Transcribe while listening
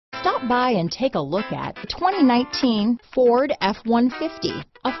Stop by and take a look at the 2019 Ford F-150.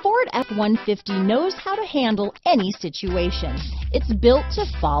 A Ford F-150 knows how to handle any situation. It's built to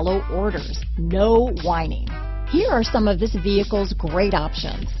follow orders, no whining. Here are some of this vehicle's great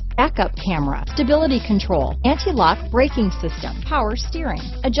options: backup camera, stability control, anti-lock braking system, power steering,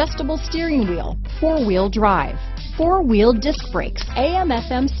 adjustable steering wheel, four-wheel drive, four-wheel disc brakes,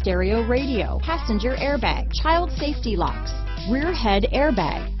 AM/FM stereo radio, passenger airbag, child safety locks, rear head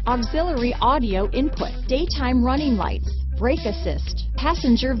airbag, auxiliary audio input, daytime running lights, brake assist,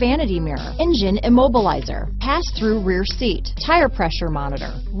 passenger vanity mirror, engine immobilizer, pass-through rear seat, tire pressure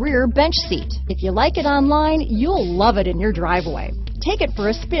monitor, rear bench seat. If you like it online, you'll love it in your driveway. Take it for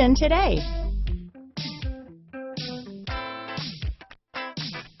a spin today.